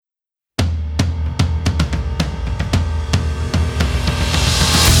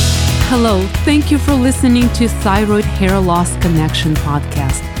Hello, thank you for listening to Thyroid Hair Loss Connection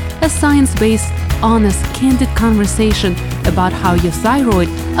podcast, a science-based, honest, candid conversation about how your thyroid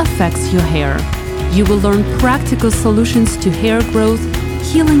affects your hair. You will learn practical solutions to hair growth,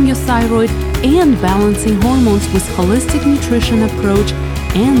 healing your thyroid, and balancing hormones with holistic nutrition approach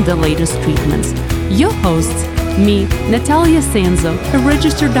and the latest treatments. Your hosts, me, Natalia Sanzo, a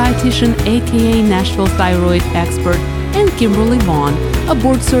registered dietitian, aka Nashville thyroid expert, and Kimberly Vaughn, a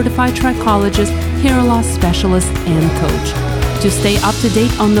board-certified trichologist, hair loss specialist, and coach. To stay up to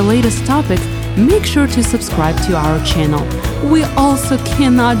date on the latest topics, make sure to subscribe to our channel. We also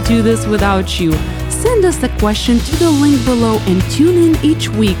cannot do this without you. Send us a question to the link below and tune in each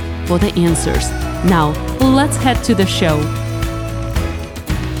week for the answers. Now, let's head to the show.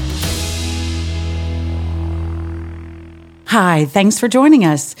 Hi, thanks for joining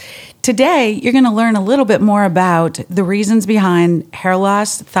us. Today, you're going to learn a little bit more about the reasons behind hair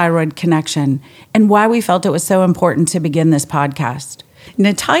loss thyroid connection and why we felt it was so important to begin this podcast.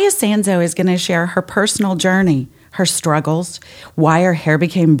 Natalia Sanzo is going to share her personal journey, her struggles, why her hair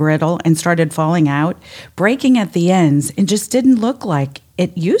became brittle and started falling out, breaking at the ends and just didn't look like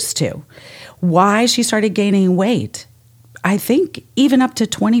it used to, why she started gaining weight. I think even up to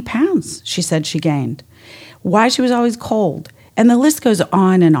 20 pounds, she said she gained. Why she was always cold. And the list goes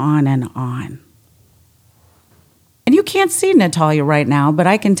on and on and on. And you can't see Natalia right now, but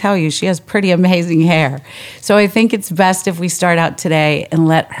I can tell you she has pretty amazing hair. So I think it's best if we start out today and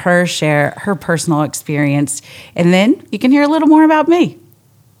let her share her personal experience. And then you can hear a little more about me.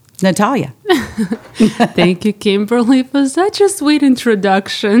 Natalia. Thank you, Kimberly, for such a sweet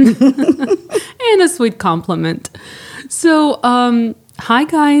introduction and a sweet compliment. So, hi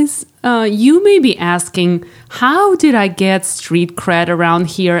guys. You may be asking, how did I get street cred around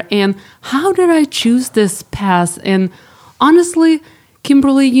here and how did I choose this path? And honestly,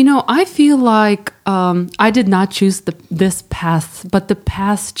 Kimberly, I feel like I did not choose this path, but the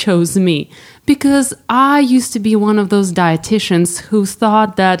path chose me because I used to be one of those dietitians who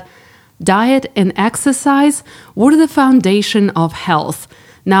thought that diet and exercise were the foundation of health.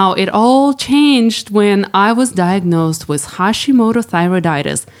 Now, it all changed when I was diagnosed with Hashimoto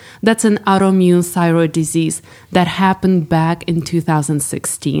thyroiditis. That's an autoimmune thyroid disease that happened back in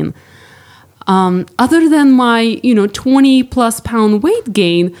 2016. Other than my, 20 plus pound weight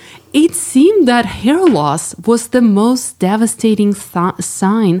gain, it seemed that hair loss was the most devastating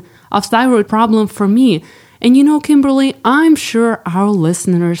sign of thyroid problem for me. And Kimberly, I'm sure our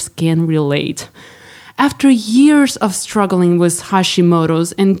listeners can relate. After years of struggling with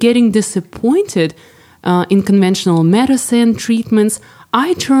Hashimoto's and getting disappointed in conventional medicine treatments,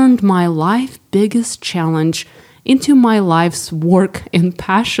 I turned my life's biggest challenge into my life's work and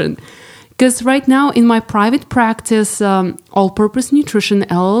passion. Because right now in my private practice, All-Purpose Nutrition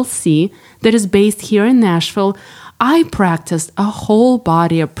LLC, that is based here in Nashville, I practiced a whole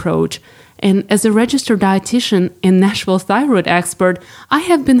body approach. And as a registered dietitian and Nashville thyroid expert, I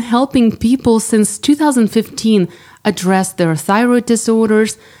have been helping people since 2015 address their thyroid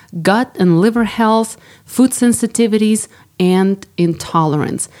disorders, gut and liver health, food sensitivities, and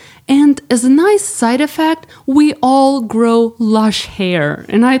intolerance. And as a nice side effect, we all grow lush hair.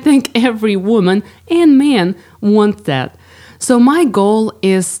 And I think every woman and man want that. So my goal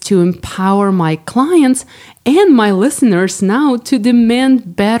is to empower my clients and my listeners now to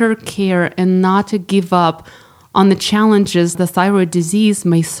demand better care and not to give up on the challenges the thyroid disease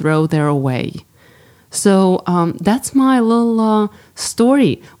may throw their way. So that's my little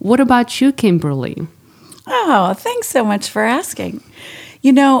story. What about you, Kimberly? Oh, thanks so much for asking.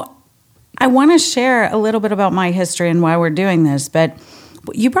 I want to share a little bit about my history and why we're doing this, but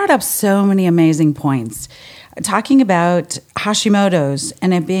you brought up so many amazing points. Talking about Hashimoto's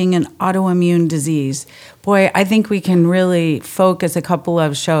and it being an autoimmune disease. Boy, I think we can really focus a couple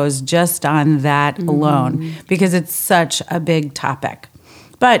of shows just on that alone because it's such a big topic.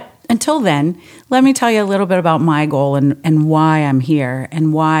 But until then, let me tell you a little bit about my goal and why I'm here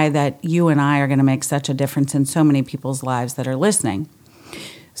and why that you and I are going to make such a difference in so many people's lives that are listening.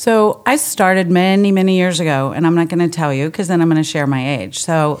 So I started many, many years ago, and I'm not going to tell you because then I'm going to share my age.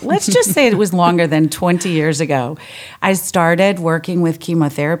 So let's just say it was longer than 20 years ago. I started working with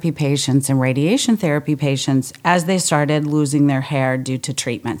chemotherapy patients and radiation therapy patients as they started losing their hair due to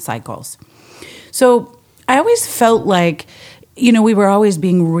treatment cycles. So I always felt like, we were always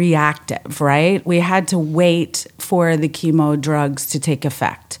being reactive, right? We had to wait for the chemo drugs to take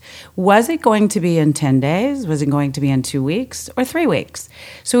effect. Was it going to be in 10 days? Was it going to be in 2 weeks or 3 weeks?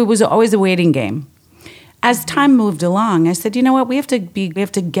 So it was always a waiting game. as time moved along, I said, you know what, we have to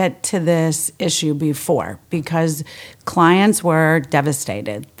get to this issue before, because clients were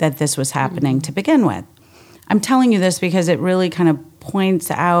devastated that this was happening to begin with. I'm telling you this because it really kind of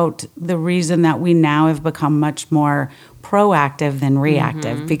points out the reason that we now have become much more proactive than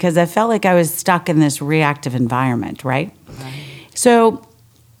reactive, because I felt like I was stuck in this reactive environment, right? So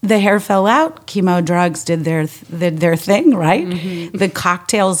the hair fell out, chemo drugs did their thing, right? The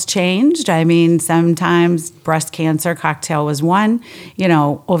cocktails changed. I mean, sometimes breast cancer cocktail was one,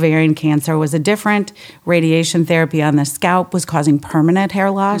 ovarian cancer was a different, radiation therapy on the scalp was causing permanent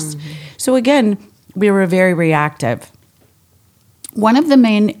hair loss. So again, we were very reactive. One of the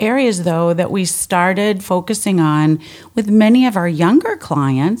main areas, though, that we started focusing on with many of our younger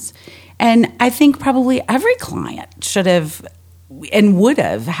clients, and I think probably every client should have and would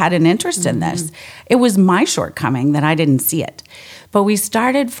have had an interest in this. It was my shortcoming that I didn't see it. But we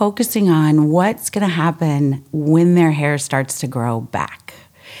started focusing on what's going to happen when their hair starts to grow back.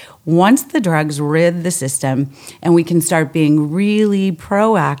 Once the drugs rid the system and we can start being really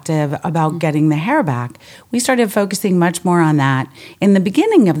proactive about getting the hair back, we started focusing much more on that in the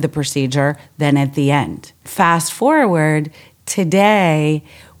beginning of the procedure than at the end. Fast forward, today,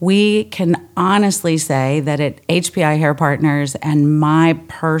 we can honestly say that at HPI Hair Partners, and my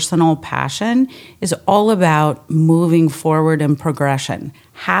personal passion is all about moving forward in progression.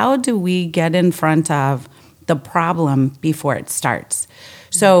 How do we get in front of the problem before it starts?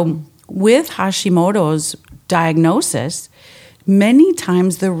 So with Hashimoto's diagnosis, many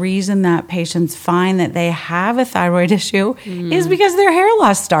times the reason that patients find that they have a thyroid issue is because their hair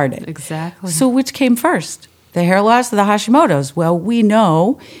loss started. Exactly. So which came first? The hair loss or the Hashimoto's? Well, we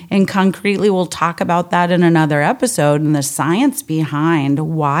know, and concretely we'll talk about that in another episode and the science behind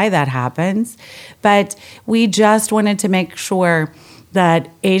why that happens. But we just wanted to make sure that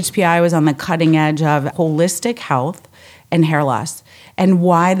HPI was on the cutting edge of holistic health and hair loss, and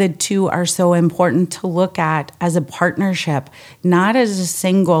why the two are so important to look at as a partnership, not as a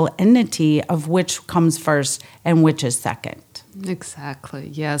single entity of which comes first and which is second. Exactly.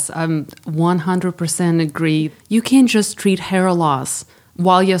 Yes, I'm 100% agree. You can't just treat hair loss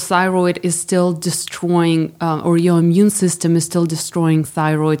while your thyroid is still destroying, or your immune system is still destroying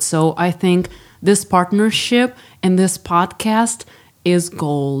thyroid. So I think this partnership and this podcast is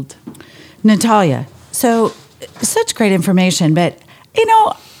gold. Natalia, so such great information, but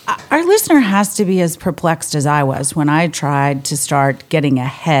our listener has to be as perplexed as I was when I tried to start getting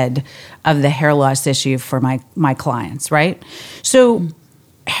ahead of the hair loss issue for my clients, right? So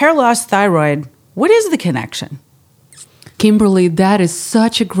hair loss, thyroid, what is the connection? Kimberly, that is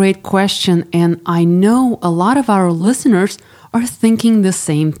such a great question. And I know a lot of our listeners are thinking the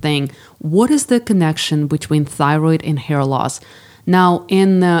same thing. What is the connection between thyroid and hair loss? Now,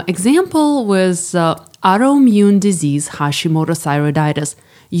 in the example with autoimmune disease, Hashimoto's thyroiditis,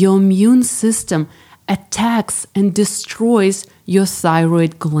 your immune system attacks and destroys your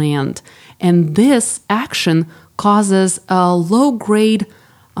thyroid gland. And this action causes a low-grade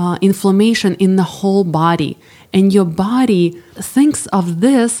inflammation in the whole body. And your body thinks of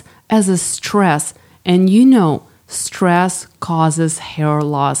this as a stress. And stress causes hair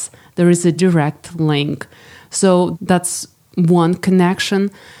loss. There is a direct link. So that's one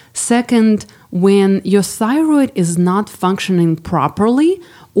connection. Second, when your thyroid is not functioning properly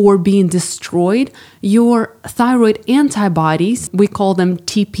or being destroyed, your thyroid antibodies, we call them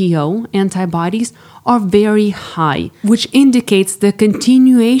TPO antibodies, are very high, which indicates the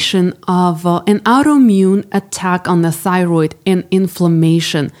continuation of an autoimmune attack on the thyroid and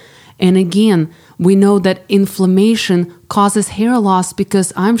inflammation. And again, we know that inflammation causes hair loss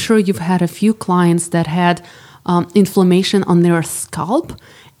because I'm sure you've had a few clients that had inflammation on their scalp,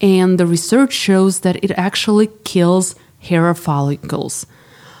 and the research shows that it actually kills hair follicles.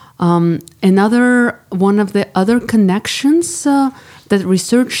 Another one of the other connections that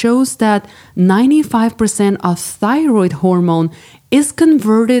research shows that 95% of thyroid hormone is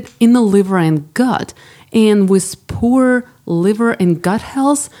converted in the liver and gut, and with poor liver and gut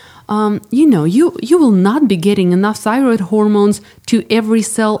health, you will not be getting enough thyroid hormones to every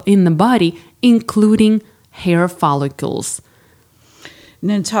cell in the body, including hair follicles.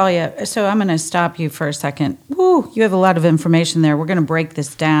 Natalia, so I'm going to stop you for a second. Woo, you have a lot of information there. We're going to break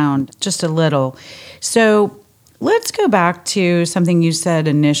this down just a little. So let's go back to something you said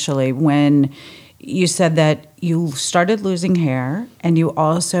initially when you said that you started losing hair and you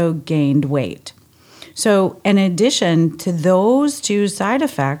also gained weight. So in addition to those two side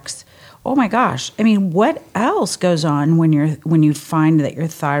effects, oh my gosh, I mean, what else goes on when you find that your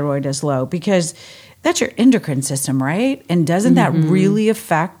thyroid is low? Because that's your endocrine system, right? And doesn't that really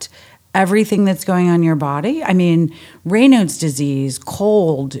affect everything that's going on in your body? I mean, Raynaud's disease,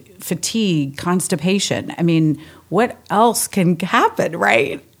 cold, fatigue, constipation. I mean, what else can happen,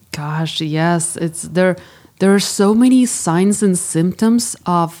 right? Gosh, yes. It's there. There are so many signs and symptoms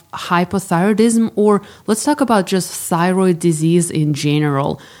of hypothyroidism, or let's talk about just thyroid disease in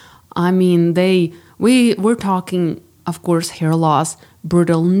general. I mean, we're talking, of course, hair loss,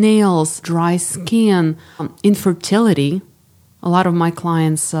 brittle nails, dry skin, infertility. A lot of my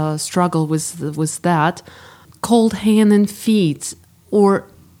clients struggle with that. Cold hand and feet, or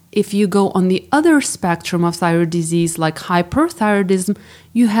if you go on the other spectrum of thyroid disease, like hyperthyroidism,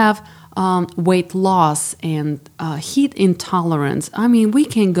 you have weight loss and heat intolerance. I mean, we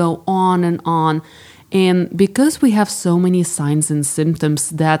can go on and on. And because we have so many signs and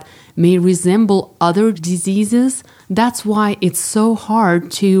symptoms that may resemble other diseases, that's why it's so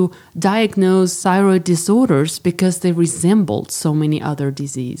hard to diagnose thyroid disorders, because they resemble so many other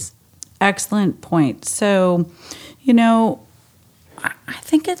diseases. Excellent point. So, I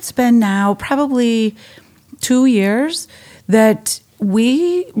think it's been now probably 2 years that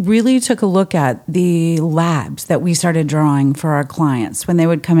we really took a look at the labs that we started drawing for our clients when they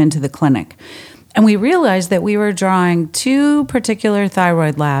would come into the clinic. And we realized that we were drawing 2 particular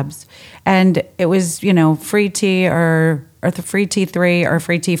thyroid labs, and it was, free T or the free T3 or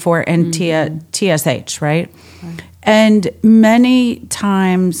free T4 and TSH, right? And many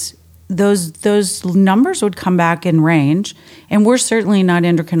times those numbers would come back in range, and we're certainly not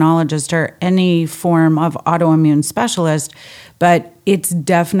endocrinologists or any form of autoimmune specialist, but it's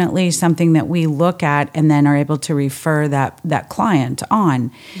definitely something that we look at and then are able to refer that client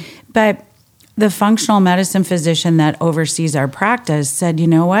on. But the functional medicine physician that oversees our practice said, you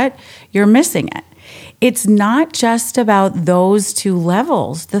know what, you're missing it. It's not just about those 2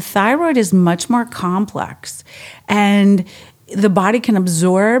 levels. The thyroid is much more complex, and the body can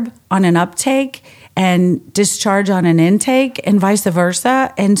absorb on an uptake and discharge on an intake and vice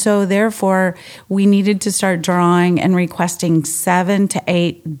versa. And so therefore, we needed to start drawing and requesting 7 to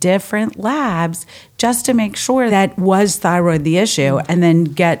 8 different labs just to make sure that was thyroid the issue, and then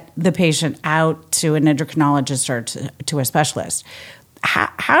get the patient out to an endocrinologist or to a specialist.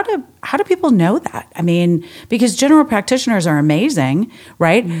 How do people know that? I mean, because general practitioners are amazing,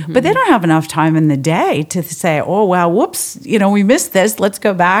 right? Mm-hmm. But they don't have enough time in the day to say, oh, wow, whoops, we missed this. Let's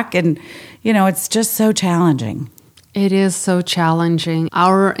go back. And, it's just so challenging. It is so challenging.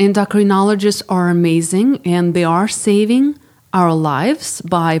 Our endocrinologists are amazing, and they are saving our lives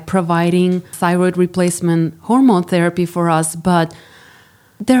by providing thyroid replacement hormone therapy for us. But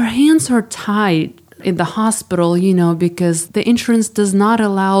their hands are tied in the hospital, because the insurance does not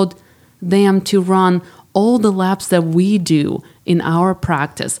allow them to run all the labs that we do in our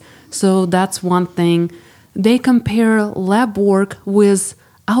practice. So that's one thing. They compare lab work with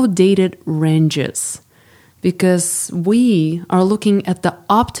outdated ranges, because we are looking at the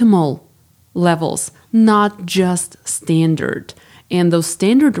optimal levels, not just standard. And those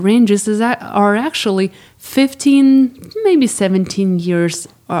standard ranges are actually 15, maybe 17 years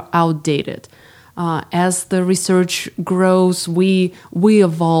outdated. As the research grows, we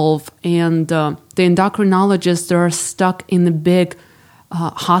evolve, and the endocrinologists are stuck in the big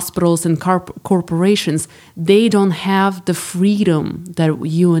hospitals and corporations. They don't have the freedom that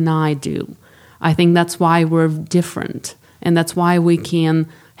you and I do. I think that's why we're different, and that's why we can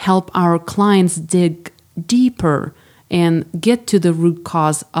help our clients dig deeper and get to the root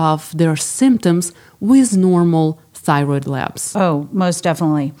cause of their symptoms with normal thyroid labs. Oh, most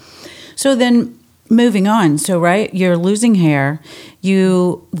definitely. So then, moving on. So, right, you're losing hair,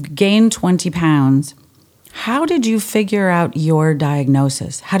 you gained 20 pounds. How did you figure out your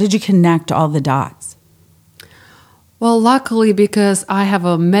diagnosis? How did you connect all the dots? Well, luckily, because I have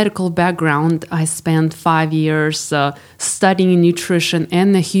a medical background, I spent 5 years studying nutrition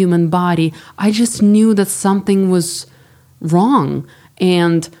and the human body. I just knew that something was wrong.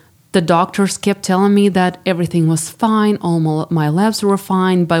 And the doctors kept telling me that everything was fine, all my labs were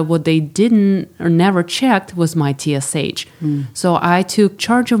fine, but what they didn't or never checked was my TSH. So I took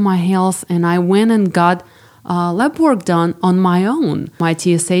charge of my health, and I went and got lab work done on my own. My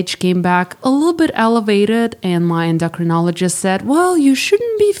TSH came back a little bit elevated, and my endocrinologist said, well, you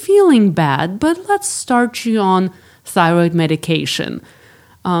shouldn't be feeling bad, but let's start you on thyroid medication.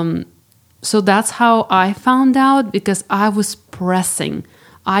 So that's how I found out, because I was pressing.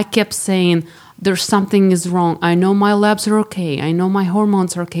 I kept saying, there's something is wrong. I know my labs are okay. I know my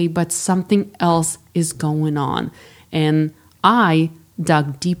hormones are okay, but something else is going on. And I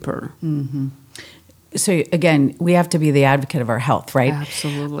dug deeper. Mm-hmm. So again, we have to be the advocate of our health, right?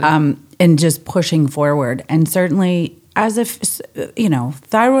 Absolutely. And just pushing forward. And certainly as if,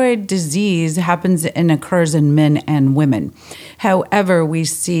 thyroid disease happens and occurs in men and women. However, we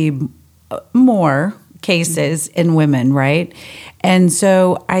see more cases in women, right? And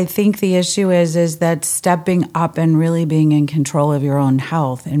so I think the issue is that stepping up and really being in control of your own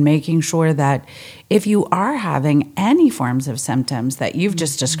health and making sure that if you are having any forms of symptoms that you've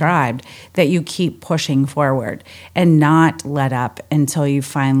just described, that you keep pushing forward and not let up until you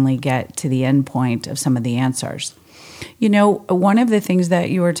finally get to the end point of some of the answers. One of the things that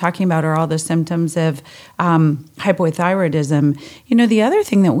you were talking about are all the symptoms of hypothyroidism. The other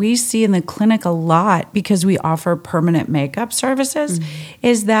thing that we see in the clinic a lot, because we offer permanent makeup services,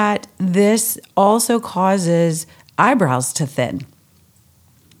 is that this also causes eyebrows to thin.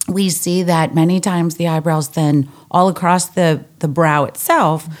 We see that many times the eyebrows thin all across the brow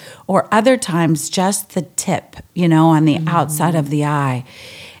itself, or other times just the tip, on the outside of the eye.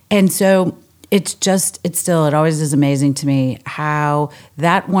 And so it always is amazing to me how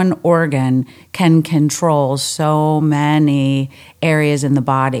that one organ can control so many areas in the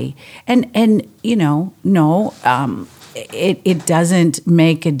body. It doesn't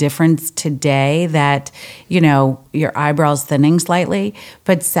make a difference today that, your eyebrows thinning slightly.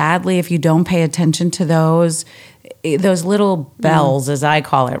 But sadly, if you don't pay attention to those little bells, as I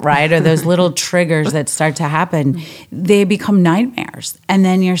call it, right? Or those little triggers that start to happen, they become nightmares. And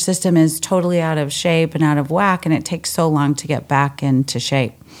then your system is totally out of shape and out of whack, and it takes so long to get back into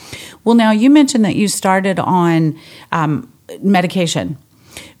shape. Well, now you mentioned that you started on medication.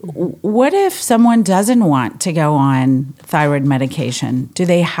 What if someone doesn't want to go on thyroid medication? Do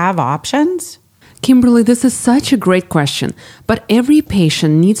they have options? Kimberly, this is such a great question, but every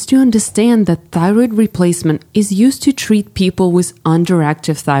patient needs to understand that thyroid replacement is used to treat people with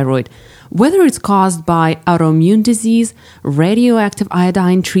underactive thyroid, whether it's caused by autoimmune disease, radioactive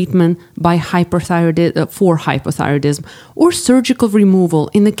iodine treatment for hypothyroidism, or surgical removal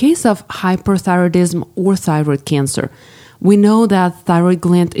in the case of hyperthyroidism or thyroid cancer. We know that thyroid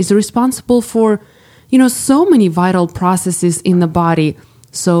gland is responsible for, so many vital processes in the body.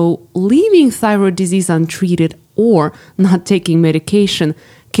 So leaving thyroid disease untreated or not taking medication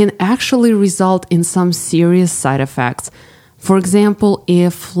can actually result in some serious side effects. For example,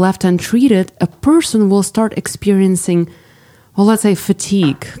 if left untreated, a person will start experiencing, let's say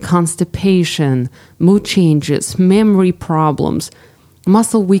fatigue, constipation, mood changes, memory problems,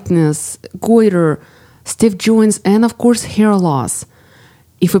 muscle weakness, goiter, stiff joints, and of course hair loss.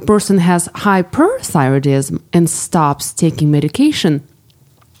 If a person has hyperthyroidism and stops taking medication,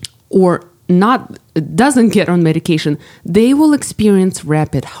 or doesn't get on medication, they will experience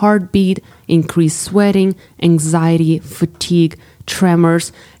rapid heartbeat, increased sweating, anxiety, fatigue,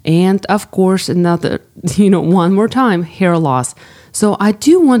 tremors, and of course, one more time, hair loss. So I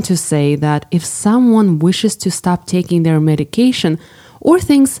do want to say that if someone wishes to stop taking their medication or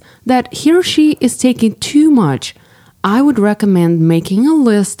thinks that he or she is taking too much, I would recommend making a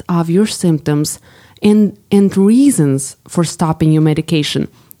list of your symptoms and reasons for stopping your medication.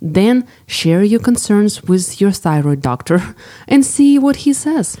 Then share your concerns with your thyroid doctor and see what he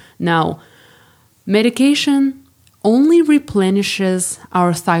says. Now, medication only replenishes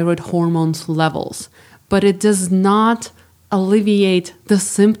our thyroid hormones levels, but it does not alleviate the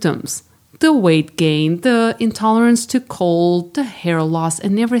symptoms, the weight gain, the intolerance to cold, the hair loss,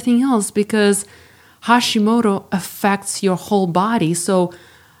 and everything else, because Hashimoto affects your whole body. So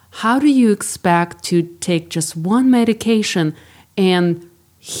how do you expect to take just one medication and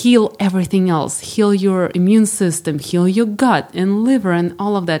heal everything else, heal your immune system, heal your gut and liver and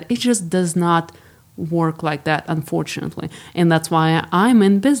all of that? It just does not work like that, unfortunately. And that's why I'm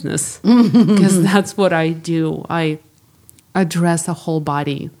in business, because that's what I do. I address the whole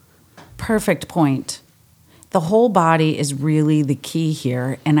body. Perfect point. The whole body is really the key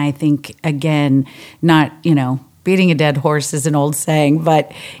here. And I think, again, not, beating a dead horse is an old saying,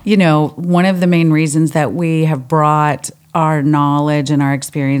 but, one of the main reasons that we have brought our knowledge and our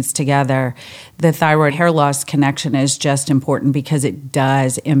experience together, the thyroid hair loss connection is just important because it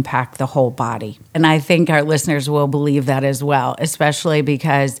does impact the whole body. And I think our listeners will believe that as well, especially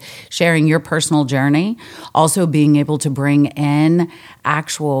because sharing your personal journey, also being able to bring in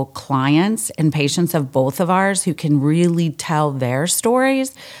actual clients and patients of both of ours who can really tell their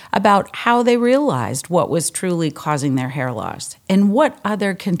stories about how they realized what was truly causing their hair loss and what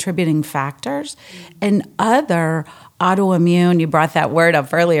other contributing factors and other autoimmune, you brought that word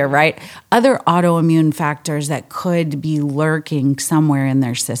up earlier, right? Other autoimmune factors that could be lurking somewhere in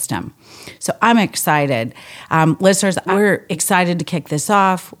their system. So I'm excited. Listeners, we're excited to kick this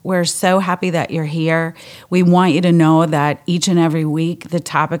off. We're so happy that you're here. We want you to know that each and every week, the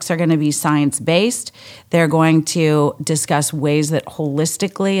topics are going to be science-based. They're going to discuss ways that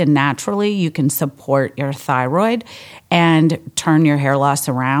holistically and naturally you can support your thyroid and turn your hair loss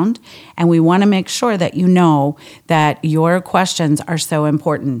around. And we want to make sure that you know that your questions are so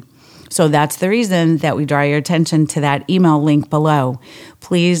important. So that's the reason that we draw your attention to that email link below.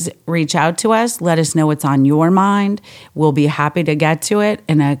 Please reach out to us. Let us know what's on your mind. We'll be happy to get to it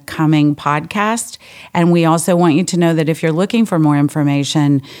in a coming podcast. And we also want you to know that if you're looking for more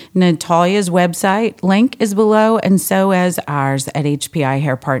information, Natalia's website link is below, and so is ours at HPI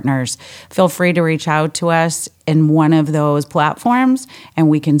Hair Partners. Feel free to reach out to us in one of those platforms, and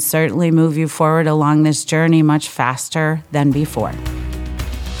we can certainly move you forward along this journey much faster than before.